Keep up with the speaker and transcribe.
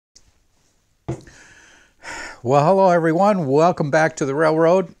Well, hello everyone. Welcome back to the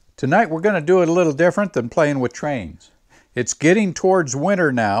railroad. Tonight we're going to do it a little different than playing with trains. It's getting towards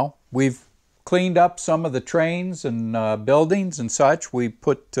winter now. We've cleaned up some of the trains and buildings and such. We're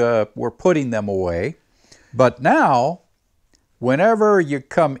putting them away. But now, whenever you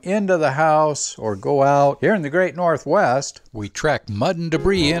come into the house or go out here in the Great Northwest, we track mud and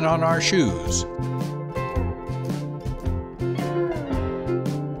debris in on our shoes.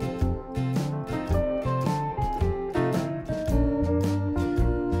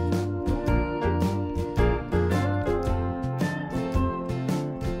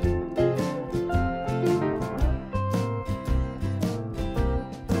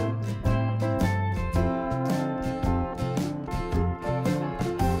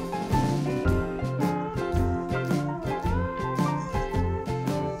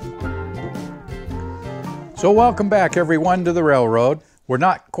 So welcome back everyone to the railroad. We're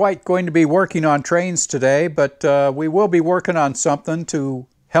not quite going to be working on trains today, but we will be working on something to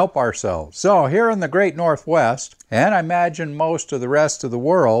help ourselves. So here in the Great Northwest, and I imagine most of the rest of the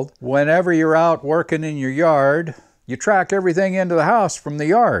world, whenever you're out working in your yard, you track everything into the house from the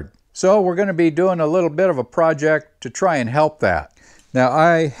yard. So we're going to be doing a little bit of a project to try and help that. Now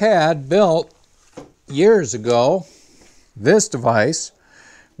I had built years ago this device,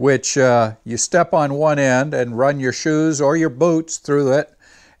 which you step on one end and run your shoes or your boots through it,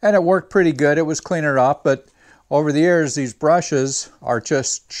 and it worked pretty good. It was cleaning it up, but over the years these brushes are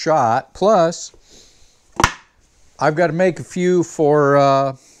just shot. Plus, I've got to make a few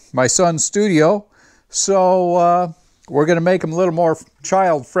for my son's studio, so we're going to make them a little more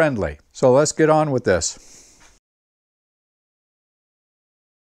child-friendly. So let's get on with this.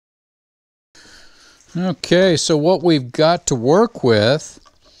 Okay, so what we've got to work with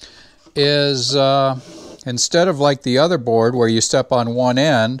is instead of like the other board where you step on one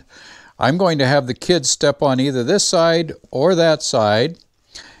end, I'm going to have the kids step on either this side or that side,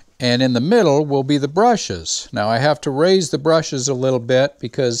 and in the middle will be the brushes. Now I have to raise the brushes a little bit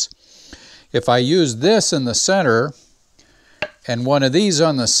because if I use this in the center and one of these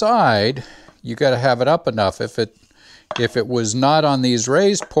on the side, you got to have it up enough. If it was not on these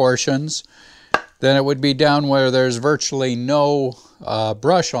raised portions, then it would be down where there's virtually no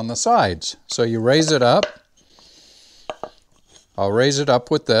brush on the sides. So you raise it up. I'll raise it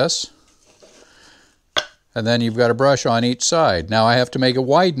up with this. And then you've got a brush on each side. Now I have to make it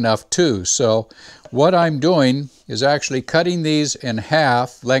wide enough too. So what I'm doing is actually cutting these in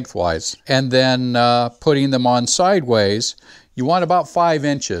half lengthwise and then putting them on sideways. You want about 5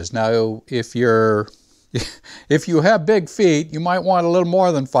 inches. Now if you have big feet, you might want a little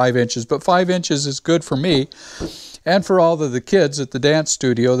more than 5 inches, but 5 inches is good for me and for all of the kids at the dance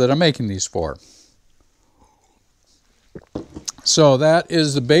studio that I'm making these for. So that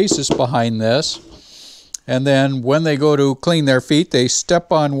is the basis behind this. And then when they go to clean their feet, they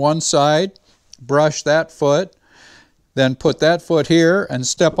step on one side, brush that foot, then put that foot here and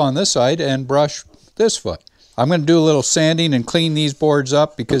step on this side and brush this foot. I'm going to do a little sanding and clean these boards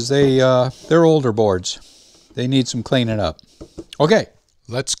up because they're older boards. They need some cleaning up. Okay,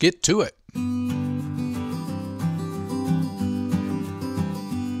 let's get to it.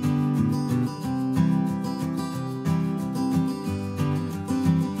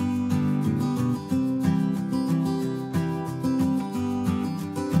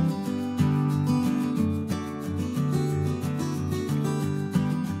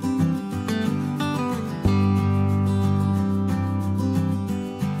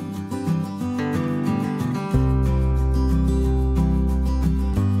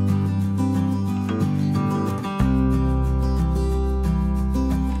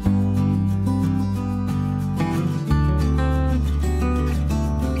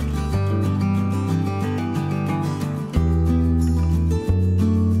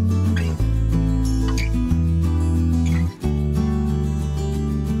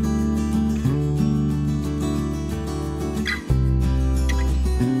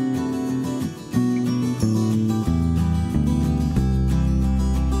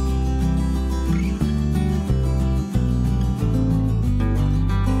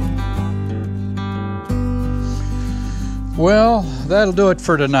 Well, that'll do it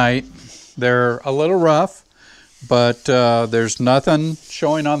for tonight. They're a little rough, but there's nothing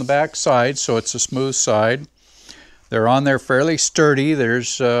showing on the back side, so it's a smooth side. They're on there fairly sturdy.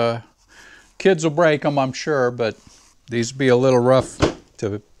 There's kids will break them, I'm sure, but these will be a little rough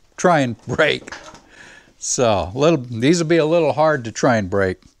to try and break. So these will be a little hard to try and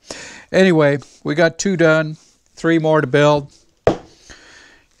break. Anyway, we got 2 done, 3 more to build,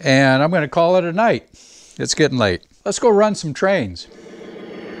 and I'm going to call it a night. It's getting late. Let's go run some trains.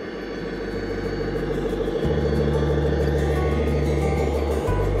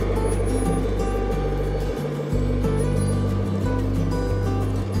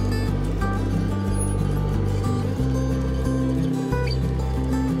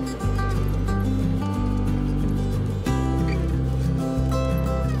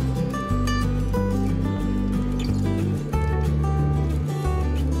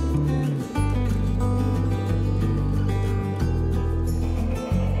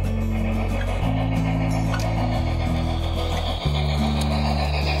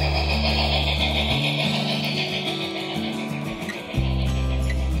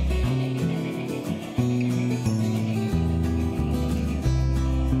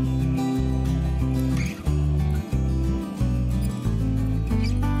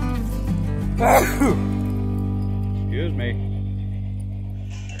 Excuse me.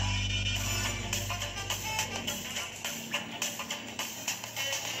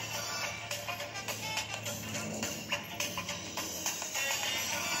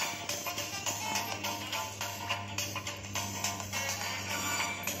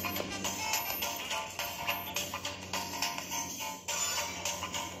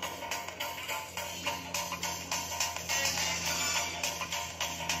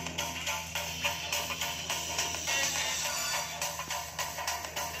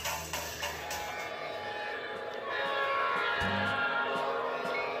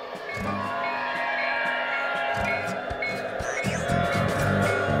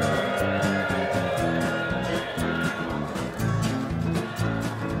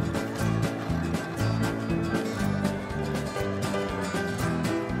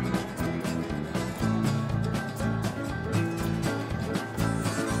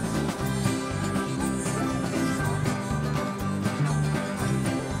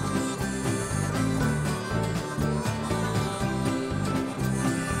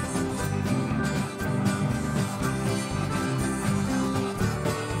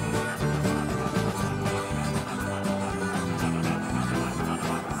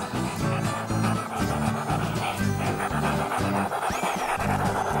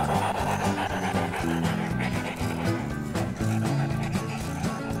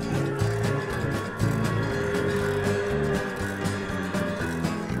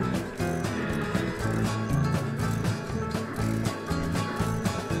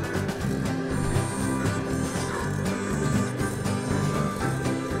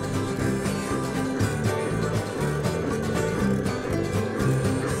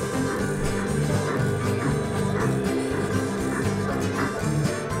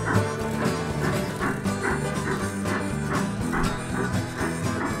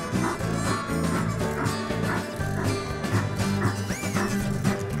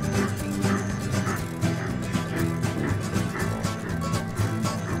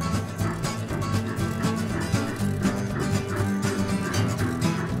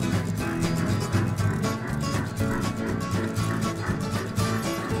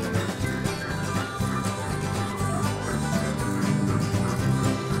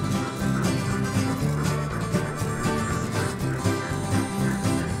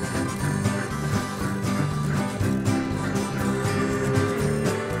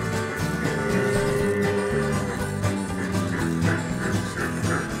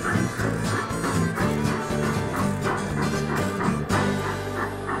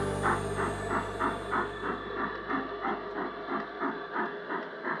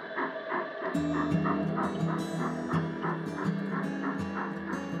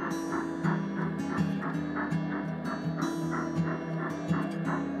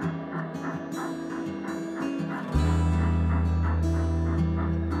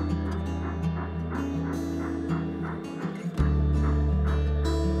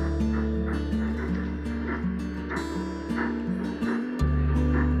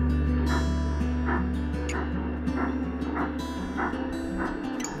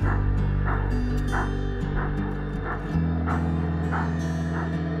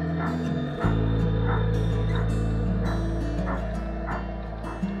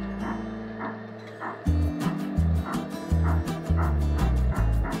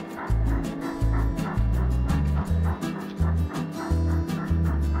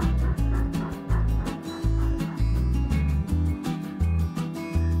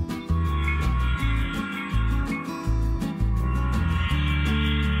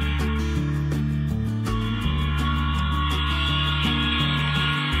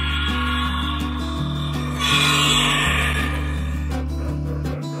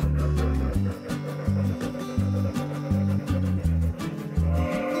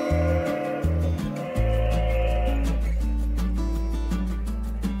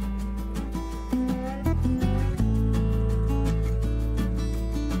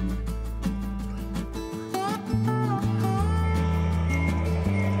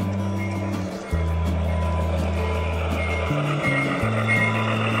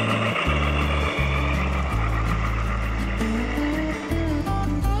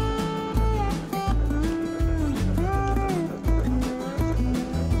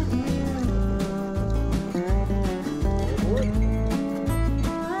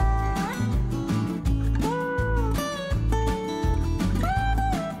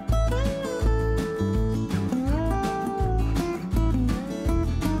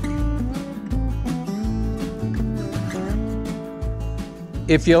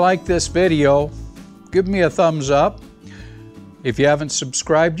 If you like this video, give me a thumbs up. If you haven't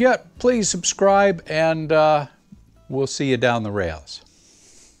subscribed yet, please subscribe, and we'll see you down the rails.